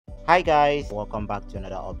Hi guys, welcome back to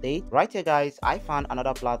another update. Right here guys, I found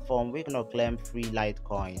another platform we're gonna claim free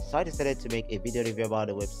Litecoin. So I decided to make a video review about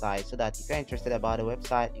the website so that if you're interested about the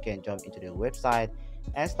website, you can jump into the website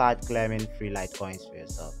and start claiming free Litecoins for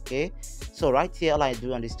yourself. Okay, so right here all I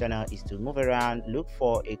do on this channel is to move around, look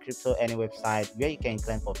for a crypto any website where you can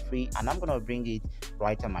claim for free, and I'm gonna bring it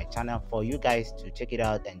right on my channel for you guys to check it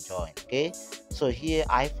out and join. Okay, so here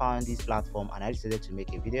I found this platform and I decided to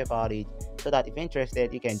make a video about it so that if you're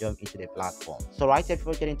interested you can jump into the platform. So right here,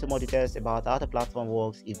 before getting into more details about how the platform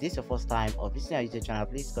works, if this is your first time or visiting our YouTube channel,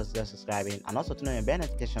 please consider subscribing and also turn on your bell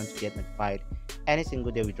notification to get notified any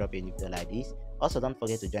single day we drop a new video like this. Also, don't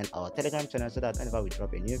forget to join our Telegram channel so that whenever we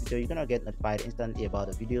drop a new video, you're gonna get notified instantly about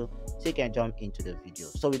the video so you can jump into the video.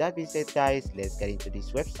 So with that being said guys, let's get into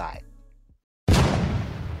this website.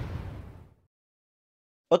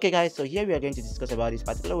 Okay guys, so here we are going to discuss about this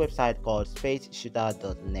particular website called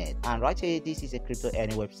spaceshooter.net, and right here this is a crypto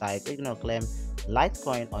earning website where you're gonna claim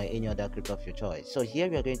Litecoin or any other crypto of your choice. So here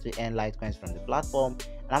we are going to earn Litecoins from the platform,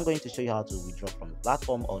 and I'm going to show you how to withdraw from the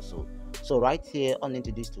platform also. So right here all you need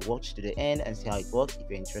to do is to watch to the end and see how it works if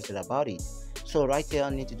you're interested about it. So right here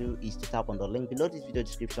all you need to do is to tap on the link below this video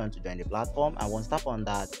description to join the platform, and once tap on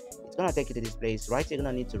that, it's gonna take you to this place. Right here you're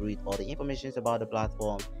gonna need to read all the information about the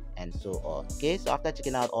platform and so on. Okay, so after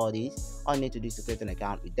checking out all these, all you need to do is to create an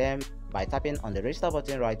account with them by tapping on the register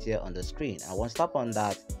button right here on the screen, and once tap on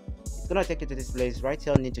that, it's gonna take you to this place. Right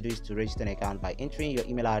here all you need to do is to register an account by entering your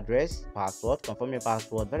email address, password, confirm your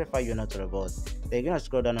password, verify you're not a robot. Then you're gonna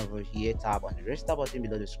scroll down over here, tap on the register button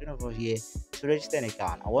below the screen over here to register an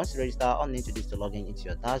account, and once you register, all you need to do is to log in into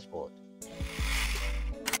your dashboard.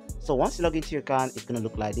 So once you log into your account, it's gonna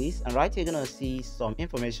look like this, and right here you're gonna see some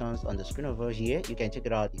information on the screen over here. You can check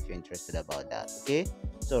it out if you're interested about that. Okay,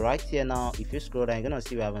 so right here now, if you scroll down, you're gonna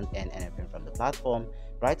see we haven't earned anything from the platform.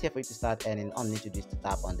 Right here, for you to start earning, all you need to do is to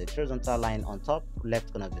tap on the horizontal line on top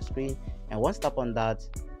left corner of the screen, and once tap on that,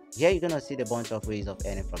 here you're gonna see the bunch of ways of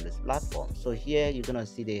earning from this platform. So here you're gonna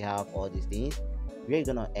see they have all these things where you're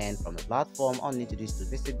gonna earn from the platform. All you need to do is to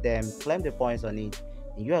visit them, claim the points on it,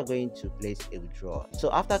 and you are going to place a withdrawal.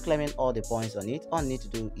 So after claiming all the points on it, all you need to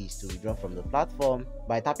do is to withdraw from the platform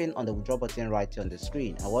by tapping on the withdraw button right here on the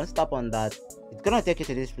screen, and once tap on that, it's gonna take you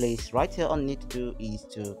to this place. Right here all you need to do is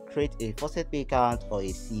to create a faucet pay account or a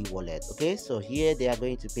C wallet. Okay, so here they are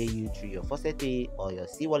going to pay you through your faucet pay or your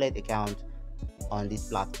C wallet account on this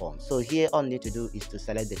platform. So here all you need to do is to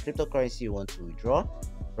select the cryptocurrency you want to withdraw.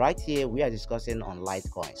 Right here we are discussing on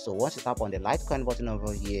Litecoin. So once you tap on the Litecoin button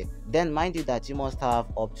over here, then mind you that you must have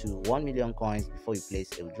up to 1 million coins before you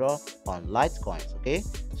place a withdrawal on Litecoins. Okay,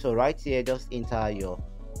 so right here just enter your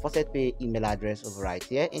faucet pay email address over right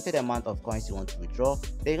here, enter the amount of coins you want to withdraw,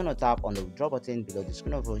 then you're going to tap on the withdraw button below the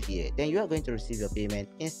screen over here, then you are going to receive your payment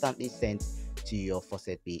instantly sent to your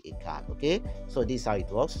faucet pay account. Okay, so this is how it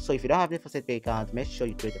works. So if you don't have a faucet pay account, make sure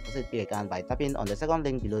you create a faucet pay account by tapping on the second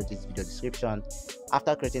link below this video description.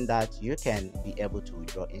 After creating that, you can be able to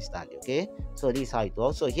withdraw instantly. Okay, so this is how it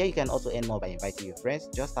works. So here you can also earn more by inviting your friends.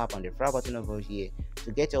 Just tap on the referral button over here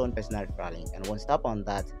to get your own personal referral link, and once tap on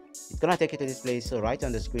that, it's gonna take you to this place. So right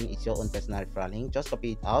on the screen, it's your own personal referral link. Just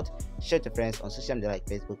copy it out, share it to friends on social media like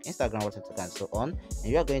Facebook, Instagram, WhatsApp, and so on,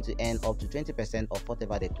 and you are going to earn up to 20% of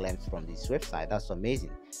whatever they claim from this website. That's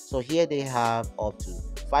amazing. So here they have up to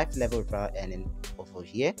 5 level referral earning over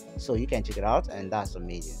here, so you can check it out, and that's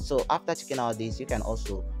amazing. So after checking out this, you can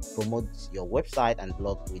also promote your website and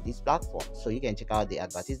blog with this platform. So you can check out the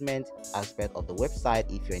advertisement aspect of the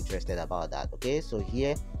website if you're interested about that. Okay, so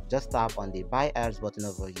here just tap on the buy ads button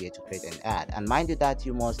over here to create an ad, and mind you that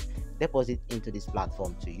you must deposit into this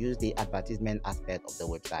platform to use the advertisement aspect of the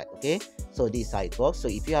website. Okay, so this is how it works. So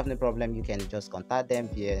if you have no problem, you can just contact them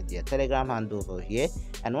via their Telegram handle over here,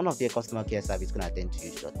 and one of their customer care service gonna attend to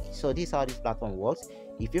you shortly. So this is how this platform works.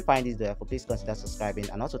 If you find this helpful, please consider subscribing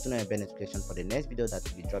and also turn on your bell notification for the next video that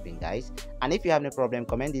will be dropping, guys. And if you have no problem,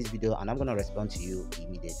 comment this video and I'm gonna respond to you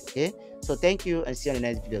immediately. Okay, so thank you and see you on the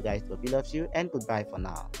next video, guys. Hope you loves you, and goodbye for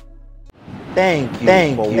now. Thank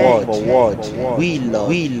you for watching. We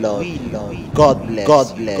love you. God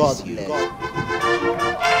bless you.